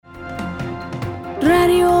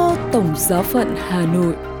Radio Tổng Giáo phận Hà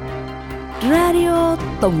Nội. Radio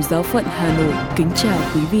Tổng Giáo phận Hà Nội kính chào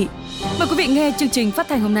quý vị. Mời quý vị nghe chương trình phát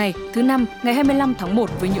thanh hôm nay, thứ Năm, ngày 25 tháng 1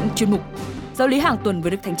 với những chuyên mục Giáo lý hàng tuần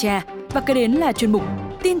với Đức Thánh Cha và kế đến là chuyên mục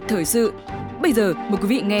Tin thời sự. Bây giờ mời quý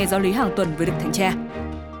vị nghe Giáo lý hàng tuần với Đức Thánh Cha.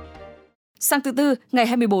 Sáng thứ Tư, ngày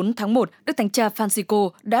 24 tháng 1, Đức Thánh Cha Francisco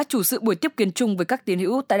đã chủ sự buổi tiếp kiến chung với các tín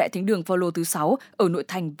hữu tại Đại Thánh đường Phaolô thứ 6 ở nội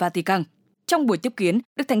thành Vatican. Trong buổi tiếp kiến,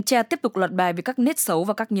 Đức Thánh Cha tiếp tục loạt bài về các nết xấu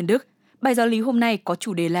và các nhân đức. Bài giáo lý hôm nay có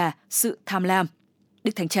chủ đề là sự tham lam.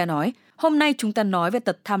 Đức Thánh Cha nói, hôm nay chúng ta nói về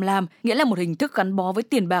tật tham lam, nghĩa là một hình thức gắn bó với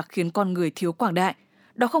tiền bạc khiến con người thiếu quảng đại.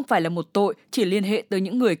 Đó không phải là một tội chỉ liên hệ tới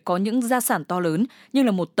những người có những gia sản to lớn, nhưng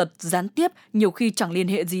là một tật gián tiếp nhiều khi chẳng liên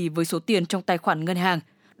hệ gì với số tiền trong tài khoản ngân hàng.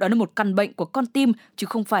 Đó là một căn bệnh của con tim chứ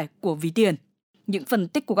không phải của ví tiền. Những phân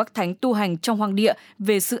tích của các thánh tu hành trong hoang địa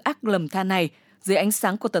về sự ác lầm than này, dưới ánh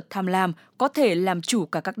sáng của tật tham lam, có thể làm chủ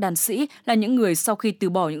cả các đàn sĩ là những người sau khi từ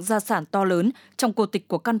bỏ những gia sản to lớn trong cô tịch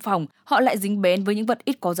của căn phòng, họ lại dính bén với những vật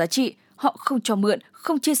ít có giá trị. Họ không cho mượn,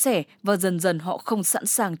 không chia sẻ và dần dần họ không sẵn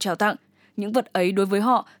sàng trao tặng. Những vật ấy đối với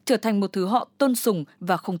họ trở thành một thứ họ tôn sùng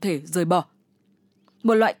và không thể rời bỏ.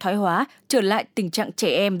 Một loại thoái hóa trở lại tình trạng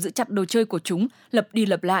trẻ em giữ chặt đồ chơi của chúng, lặp đi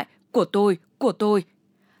lặp lại, của tôi, của tôi.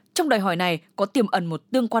 Trong đòi hỏi này có tiềm ẩn một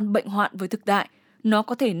tương quan bệnh hoạn với thực tại. Nó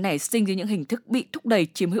có thể nảy sinh dưới những hình thức bị thúc đẩy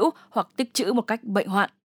chiếm hữu hoặc tích trữ một cách bệnh hoạn.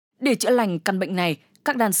 Để chữa lành căn bệnh này,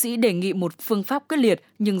 các đàn sĩ đề nghị một phương pháp quyết liệt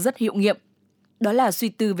nhưng rất hiệu nghiệm. Đó là suy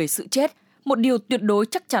tư về sự chết. Một điều tuyệt đối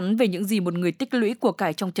chắc chắn về những gì một người tích lũy của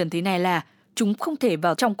cải trong trần thế này là chúng không thể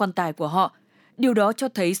vào trong quan tài của họ. Điều đó cho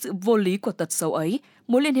thấy sự vô lý của tật xấu ấy,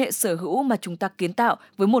 mối liên hệ sở hữu mà chúng ta kiến tạo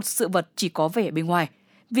với một sự vật chỉ có vẻ bên ngoài.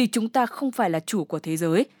 Vì chúng ta không phải là chủ của thế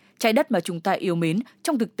giới. Trái đất mà chúng ta yêu mến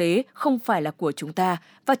trong thực tế không phải là của chúng ta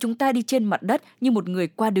và chúng ta đi trên mặt đất như một người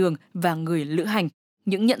qua đường và người lữ hành.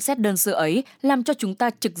 Những nhận xét đơn sơ ấy làm cho chúng ta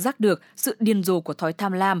trực giác được sự điên rồ của thói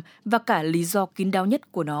tham lam và cả lý do kín đáo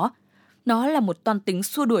nhất của nó. Nó là một toan tính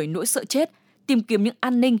xua đuổi nỗi sợ chết, tìm kiếm những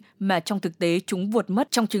an ninh mà trong thực tế chúng vuột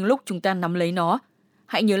mất trong chính lúc chúng ta nắm lấy nó.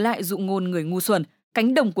 Hãy nhớ lại dụ ngôn người ngu xuẩn.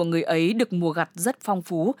 Cánh đồng của người ấy được mùa gặt rất phong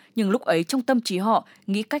phú, nhưng lúc ấy trong tâm trí họ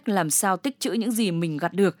nghĩ cách làm sao tích trữ những gì mình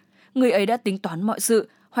gặt được. Người ấy đã tính toán mọi sự,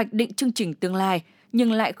 hoạch định chương trình tương lai,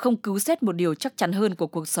 nhưng lại không cứu xét một điều chắc chắn hơn của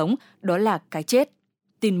cuộc sống, đó là cái chết.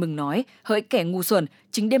 Tin mừng nói, hỡi kẻ ngu xuẩn,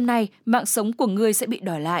 chính đêm nay mạng sống của ngươi sẽ bị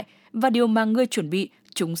đòi lại, và điều mà ngươi chuẩn bị,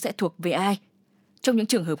 chúng sẽ thuộc về ai? Trong những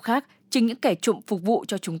trường hợp khác, chính những kẻ trộm phục vụ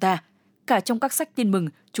cho chúng ta. Cả trong các sách tin mừng,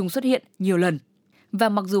 chúng xuất hiện nhiều lần. Và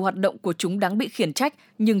mặc dù hoạt động của chúng đáng bị khiển trách,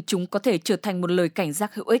 nhưng chúng có thể trở thành một lời cảnh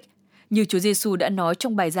giác hữu ích. Như Chúa Giêsu đã nói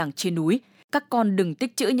trong bài giảng trên núi, các con đừng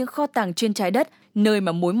tích trữ những kho tàng trên trái đất, nơi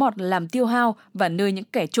mà mối mọt làm tiêu hao và nơi những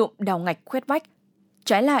kẻ trộm đào ngạch khoét vách.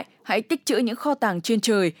 Trái lại, hãy tích trữ những kho tàng trên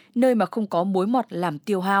trời, nơi mà không có mối mọt làm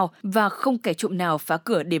tiêu hao và không kẻ trộm nào phá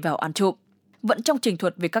cửa để vào ăn trộm. Vẫn trong trình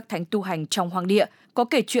thuật về các thánh tu hành trong hoang địa, có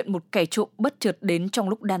kể chuyện một kẻ trộm bất chợt đến trong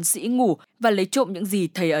lúc đan sĩ ngủ và lấy trộm những gì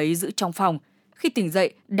thầy ấy giữ trong phòng. Khi tỉnh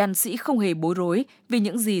dậy, đan sĩ không hề bối rối vì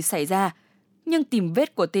những gì xảy ra, nhưng tìm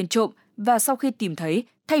vết của tên trộm và sau khi tìm thấy,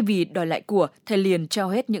 thay vì đòi lại của, thầy liền trao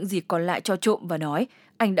hết những gì còn lại cho trộm và nói,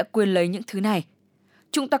 anh đã quên lấy những thứ này.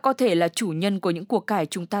 Chúng ta có thể là chủ nhân của những của cải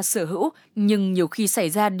chúng ta sở hữu, nhưng nhiều khi xảy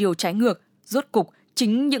ra điều trái ngược. Rốt cục,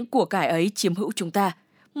 chính những của cải ấy chiếm hữu chúng ta.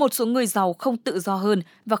 Một số người giàu không tự do hơn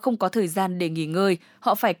và không có thời gian để nghỉ ngơi.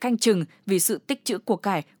 Họ phải canh chừng vì sự tích trữ của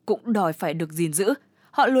cải cũng đòi phải được gìn giữ.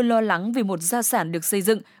 Họ luôn lo lắng vì một gia sản được xây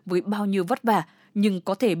dựng với bao nhiêu vất vả, nhưng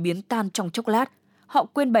có thể biến tan trong chốc lát. Họ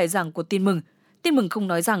quên bài giảng của tin mừng. Tin mừng không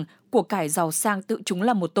nói rằng của cải giàu sang tự chúng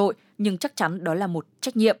là một tội, nhưng chắc chắn đó là một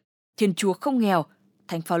trách nhiệm. Thiên Chúa không nghèo.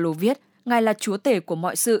 Thánh Phaolô viết, Ngài là Chúa tể của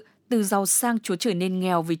mọi sự, từ giàu sang Chúa trở nên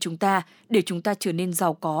nghèo vì chúng ta, để chúng ta trở nên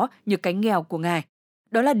giàu có như cái nghèo của Ngài.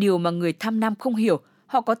 Đó là điều mà người tham lam không hiểu.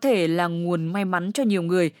 Họ có thể là nguồn may mắn cho nhiều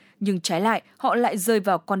người, nhưng trái lại họ lại rơi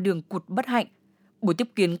vào con đường cụt bất hạnh. Buổi tiếp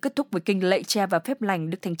kiến kết thúc với kinh lạy Cha và phép lành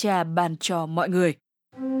Đức Thánh Cha ban cho mọi người.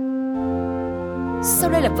 Sau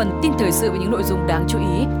đây là phần tin thời sự với những nội dung đáng chú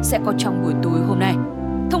ý sẽ có trong buổi tối hôm nay.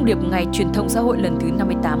 Thông điệp Ngày Truyền thông xã hội lần thứ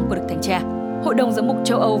 58 của Đức Thánh Cha. Hội đồng giám mục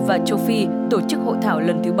châu Âu và châu Phi tổ chức hội thảo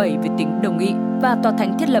lần thứ 7 về tính đồng nghị và Tòa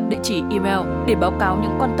Thánh thiết lập địa chỉ email để báo cáo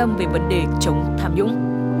những quan tâm về vấn đề chống tham nhũng.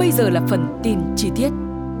 Bây giờ là phần tin chi tiết.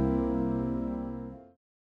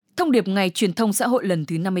 Thông điệp Ngày Truyền thông xã hội lần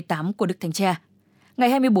thứ 58 của Đức Thánh Cha. Ngày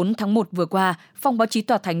 24 tháng 1 vừa qua, Phòng Báo chí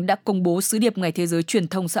Tòa Thánh đã công bố sứ điệp Ngày Thế giới Truyền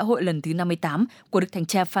thông xã hội lần thứ 58 của Đức Thánh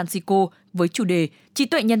Cha Francisco với chủ đề Trí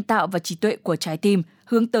tuệ nhân tạo và trí tuệ của trái tim,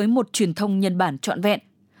 hướng tới một truyền thông nhân bản trọn vẹn.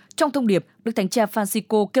 Trong thông điệp, Đức Thánh Cha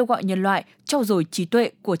Francisco kêu gọi nhân loại trau dồi trí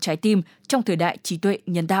tuệ của trái tim trong thời đại trí tuệ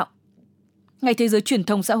nhân tạo. Ngày Thế giới Truyền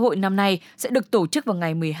thông xã hội năm nay sẽ được tổ chức vào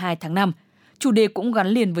ngày 12 tháng 5. Chủ đề cũng gắn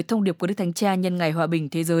liền với thông điệp của Đức Thánh Cha nhân ngày hòa bình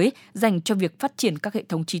thế giới dành cho việc phát triển các hệ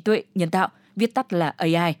thống trí tuệ nhân tạo, viết tắt là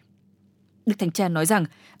AI. Đức Thánh Cha nói rằng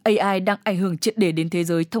AI đang ảnh hưởng triệt để đến thế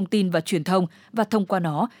giới thông tin và truyền thông và thông qua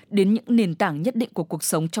nó đến những nền tảng nhất định của cuộc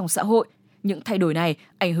sống trong xã hội. Những thay đổi này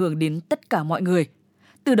ảnh hưởng đến tất cả mọi người.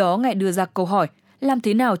 Từ đó Ngài đưa ra câu hỏi, làm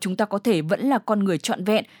thế nào chúng ta có thể vẫn là con người trọn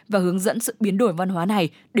vẹn và hướng dẫn sự biến đổi văn hóa này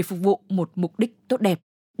để phục vụ một mục đích tốt đẹp.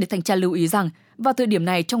 Đức Thánh Cha lưu ý rằng, vào thời điểm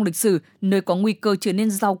này trong lịch sử, nơi có nguy cơ trở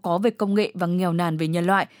nên giàu có về công nghệ và nghèo nàn về nhân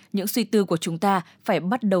loại, những suy tư của chúng ta phải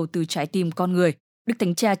bắt đầu từ trái tim con người. Đức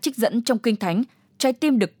Thánh Cha trích dẫn trong Kinh Thánh, trái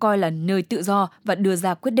tim được coi là nơi tự do và đưa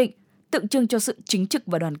ra quyết định, tượng trưng cho sự chính trực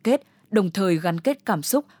và đoàn kết, đồng thời gắn kết cảm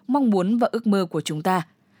xúc, mong muốn và ước mơ của chúng ta.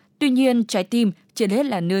 Tuy nhiên, trái tim trên hết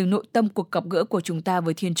là nơi nội tâm cuộc gặp gỡ của chúng ta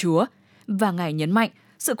với Thiên Chúa. Và Ngài nhấn mạnh,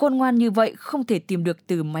 sự khôn ngoan như vậy không thể tìm được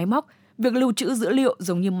từ máy móc. Việc lưu trữ dữ liệu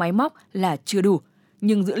giống như máy móc là chưa đủ.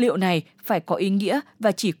 Nhưng dữ liệu này phải có ý nghĩa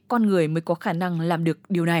và chỉ con người mới có khả năng làm được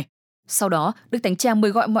điều này. Sau đó, Đức Thánh Cha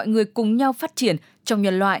mời gọi mọi người cùng nhau phát triển trong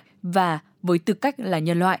nhân loại và với tư cách là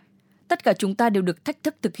nhân loại. Tất cả chúng ta đều được thách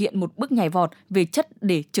thức thực hiện một bước nhảy vọt về chất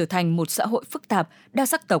để trở thành một xã hội phức tạp, đa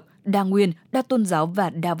sắc tộc, đa nguyên, đa tôn giáo và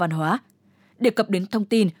đa văn hóa. Đề cập đến thông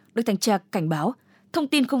tin, Đức Thánh Cha cảnh báo, thông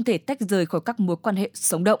tin không thể tách rời khỏi các mối quan hệ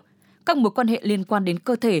sống động. Các mối quan hệ liên quan đến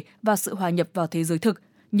cơ thể và sự hòa nhập vào thế giới thực,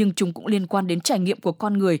 nhưng chúng cũng liên quan đến trải nghiệm của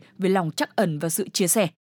con người về lòng trắc ẩn và sự chia sẻ.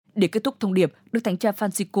 Để kết thúc thông điệp, Đức Thánh Cha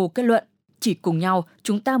Francisco kết luận, chỉ cùng nhau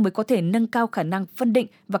chúng ta mới có thể nâng cao khả năng phân định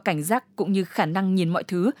và cảnh giác cũng như khả năng nhìn mọi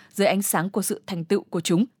thứ dưới ánh sáng của sự thành tựu của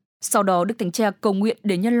chúng. Sau đó, Đức Thánh Cha cầu nguyện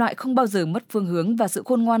để nhân loại không bao giờ mất phương hướng và sự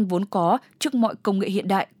khôn ngoan vốn có trước mọi công nghệ hiện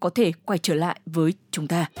đại có thể quay trở lại với chúng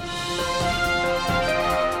ta.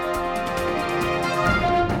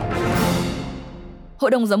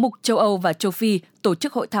 Hội đồng Giám mục châu Âu và châu Phi tổ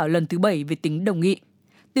chức hội thảo lần thứ 7 về tính đồng nghị.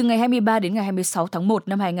 Từ ngày 23 đến ngày 26 tháng 1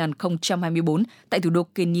 năm 2024, tại thủ đô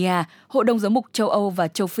Kenya, Hội đồng Giám mục châu Âu và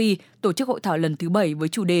châu Phi tổ chức hội thảo lần thứ 7 với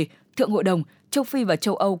chủ đề Thượng Hội đồng, châu Phi và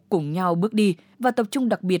châu Âu cùng nhau bước đi và tập trung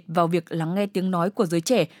đặc biệt vào việc lắng nghe tiếng nói của giới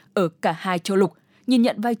trẻ ở cả hai châu lục, nhìn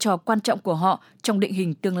nhận vai trò quan trọng của họ trong định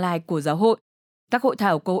hình tương lai của giáo hội. Các hội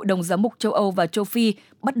thảo của Hội đồng Giám mục châu Âu và châu Phi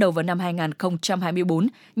bắt đầu vào năm 2024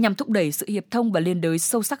 nhằm thúc đẩy sự hiệp thông và liên đới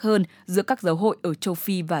sâu sắc hơn giữa các giáo hội ở châu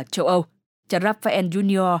Phi và châu Âu. Cha Raphael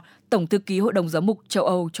Junior, Tổng thư ký Hội đồng Giám mục châu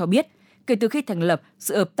Âu cho biết, kể từ khi thành lập,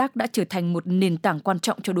 sự hợp tác đã trở thành một nền tảng quan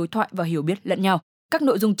trọng cho đối thoại và hiểu biết lẫn nhau. Các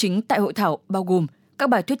nội dung chính tại hội thảo bao gồm các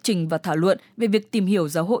bài thuyết trình và thảo luận về việc tìm hiểu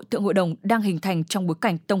giáo hội Thượng Hội đồng đang hình thành trong bối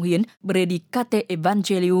cảnh tông hiến Predicate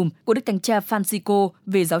Evangelium của Đức Thánh Cha Francisco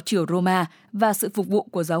về giáo triều Roma và sự phục vụ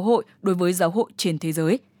của giáo hội đối với giáo hội trên thế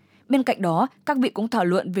giới. Bên cạnh đó, các vị cũng thảo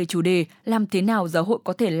luận về chủ đề làm thế nào giáo hội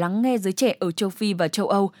có thể lắng nghe giới trẻ ở châu Phi và châu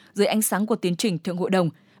Âu dưới ánh sáng của tiến trình Thượng Hội đồng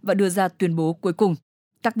và đưa ra tuyên bố cuối cùng.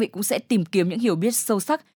 Các vị cũng sẽ tìm kiếm những hiểu biết sâu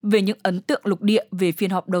sắc về những ấn tượng lục địa về phiên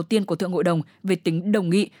họp đầu tiên của Thượng Hội đồng về tính đồng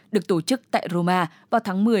nghị được tổ chức tại Roma vào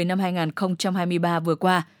tháng 10 năm 2023 vừa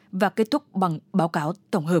qua và kết thúc bằng báo cáo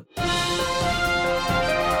tổng hợp.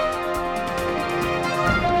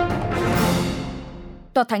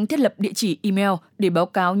 Tòa Thánh thiết lập địa chỉ email để báo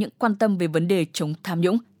cáo những quan tâm về vấn đề chống tham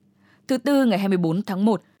nhũng. Thứ Tư ngày 24 tháng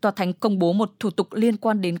 1, Tòa Thánh công bố một thủ tục liên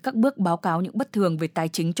quan đến các bước báo cáo những bất thường về tài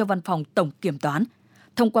chính cho Văn phòng Tổng Kiểm toán.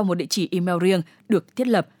 Thông qua một địa chỉ email riêng được thiết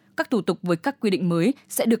lập, các thủ tục với các quy định mới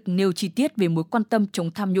sẽ được nêu chi tiết về mối quan tâm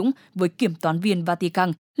chống tham nhũng với Kiểm toán viên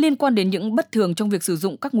Vatican liên quan đến những bất thường trong việc sử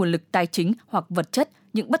dụng các nguồn lực tài chính hoặc vật chất,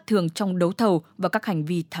 những bất thường trong đấu thầu và các hành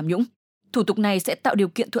vi tham nhũng. Thủ tục này sẽ tạo điều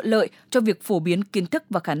kiện thuận lợi cho việc phổ biến kiến thức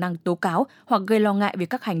và khả năng tố cáo hoặc gây lo ngại về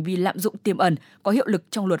các hành vi lạm dụng tiềm ẩn có hiệu lực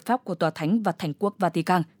trong luật pháp của Tòa Thánh và Thành quốc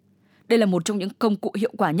Vatican. Đây là một trong những công cụ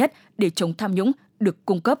hiệu quả nhất để chống tham nhũng được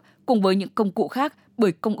cung cấp cùng với những công cụ khác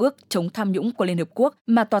bởi Công ước chống tham nhũng của Liên Hợp Quốc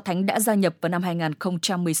mà Tòa Thánh đã gia nhập vào năm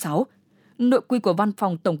 2016. Nội quy của Văn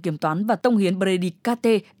phòng Tổng Kiểm toán và tông hiến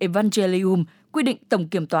Predicate Evangelium quy định Tổng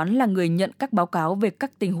Kiểm toán là người nhận các báo cáo về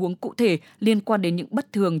các tình huống cụ thể liên quan đến những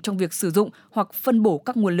bất thường trong việc sử dụng hoặc phân bổ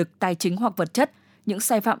các nguồn lực tài chính hoặc vật chất, những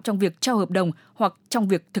sai phạm trong việc trao hợp đồng hoặc trong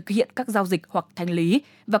việc thực hiện các giao dịch hoặc thanh lý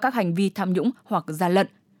và các hành vi tham nhũng hoặc gian lận.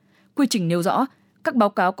 Quy trình nêu rõ, các báo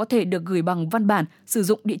cáo có thể được gửi bằng văn bản sử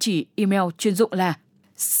dụng địa chỉ email chuyên dụng là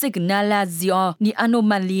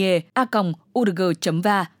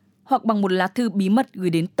signalazioni@urg.va hoặc bằng một lá thư bí mật gửi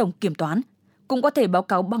đến Tổng Kiểm toán. Cũng có thể báo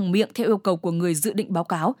cáo bằng miệng theo yêu cầu của người dự định báo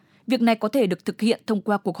cáo. Việc này có thể được thực hiện thông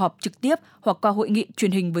qua cuộc họp trực tiếp hoặc qua hội nghị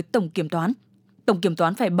truyền hình với Tổng Kiểm toán. Tổng Kiểm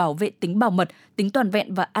toán phải bảo vệ tính bảo mật, tính toàn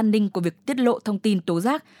vẹn và an ninh của việc tiết lộ thông tin tố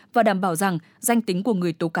giác và đảm bảo rằng danh tính của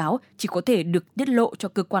người tố cáo chỉ có thể được tiết lộ cho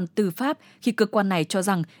cơ quan tư pháp khi cơ quan này cho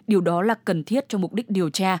rằng điều đó là cần thiết cho mục đích điều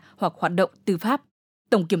tra hoặc hoạt động tư pháp.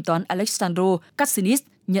 Tổng Kiểm toán Alexandro Katsinis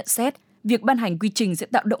nhận xét việc ban hành quy trình sẽ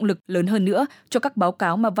tạo động lực lớn hơn nữa cho các báo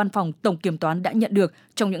cáo mà Văn phòng Tổng Kiểm toán đã nhận được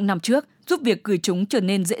trong những năm trước, giúp việc gửi chúng trở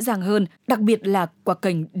nên dễ dàng hơn, đặc biệt là qua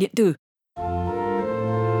kênh điện tử.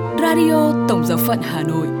 Radio Tổng Giáo phận Hà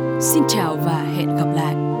Nội. Xin chào và hẹn gặp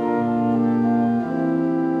lại!